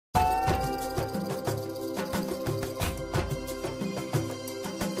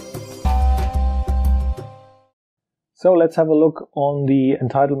So let's have a look on the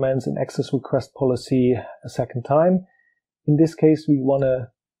entitlements and access request policy a second time. In this case, we want to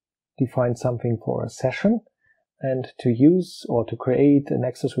define something for a session, and to use or to create an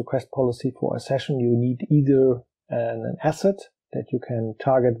access request policy for a session, you need either an asset that you can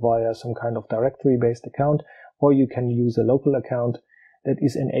target via some kind of directory-based account, or you can use a local account that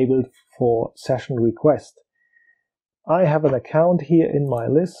is enabled for session request. I have an account here in my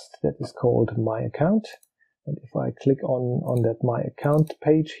list that is called My Account. And if I click on that My Account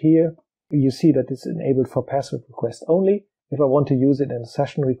page here, you see that it's enabled for password request only. If I want to use it in a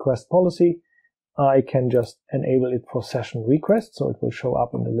session request policy, I can just enable it for session request, so it will show up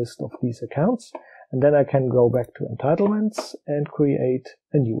in the list of these accounts. And then I can go back to entitlements and create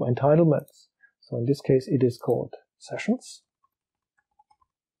a new entitlement. So in this case, it is called sessions.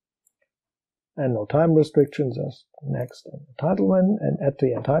 And no time restrictions, just next entitlement and add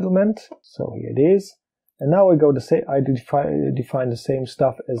the entitlement. So here it is. And now I go to say I define the same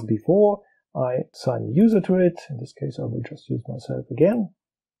stuff as before. I assign a user to it. In this case, I will just use myself again.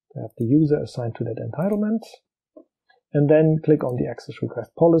 I have the user assigned to that entitlement. And then click on the access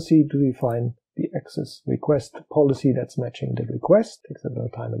request policy to define the access request policy that's matching the request. Takes a little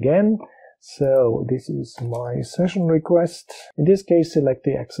time again. So this is my session request. In this case, select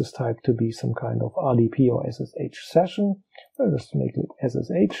the access type to be some kind of RDP or SSH session. I'll just make it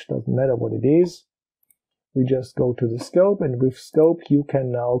SSH, doesn't matter what it is. We just go to the scope, and with scope you can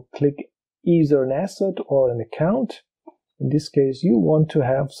now click either an asset or an account. In this case, you want to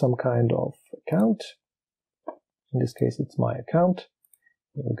have some kind of account. In this case, it's My Account.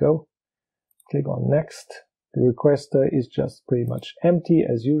 Here we go. Click on Next. The requester is just pretty much empty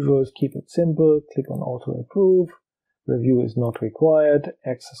as usual. Keep it simple. Click on Auto Approve. Review is not required.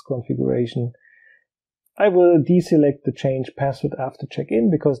 Access configuration. I will deselect the change password after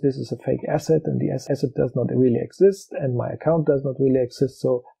check-in because this is a fake asset and the asset does not really exist and my account does not really exist.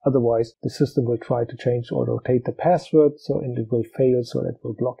 So otherwise the system will try to change or rotate the password, and it will fail, so that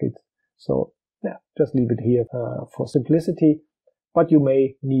will block it. So yeah, just leave it here for simplicity. But you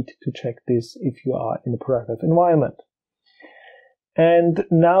may need to check this if you are in a productive environment. And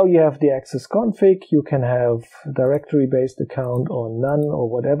now you have the access config. You can have directory-based account or none or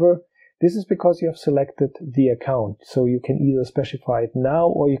whatever. This is because you have selected the account. So you can either specify it now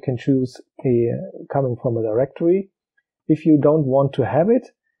or you can choose coming from a directory. If you don't want to have it,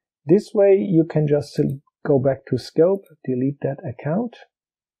 this way you can just go back to scope, delete that account.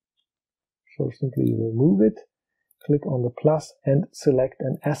 So simply remove it. Click on the plus and select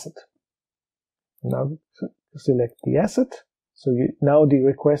an asset. Now select the asset. So now the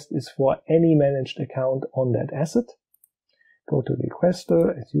request is for any managed account on that asset. Go to the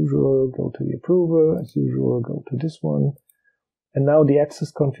requester as usual, go to the approver as usual, go to this one. And now the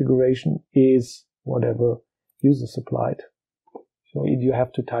access configuration is whatever user supplied. So you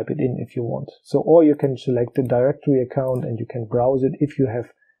have to type it in if you want. So, or you can select the directory account and you can browse it. If you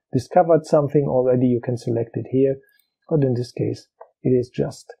have discovered something already, you can select it here. But in this case, it is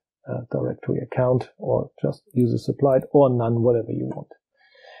just a directory account or just user supplied or none, whatever you want.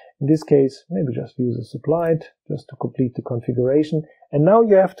 In this case, maybe just user supplied, just to complete the configuration. And now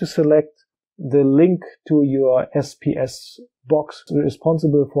you have to select the link to your SPS box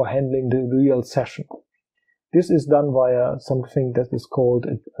responsible for handling the real session. This is done via something that is called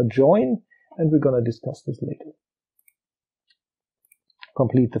a join, and we're going to discuss this later.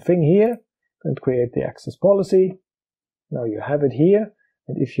 Complete the thing here and create the access policy. Now you have it here,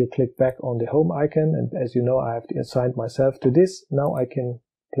 and if you click back on the home icon, and as you know I have assigned myself to this, now I can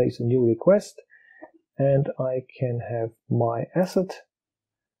place a new request and I can have my asset,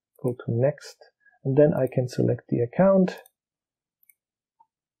 go to next, and then I can select the account,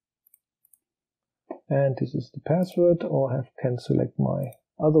 and this is the password, or can select my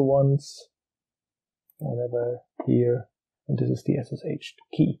other ones, whatever here, and this is the SSH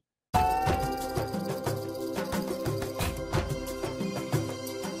key.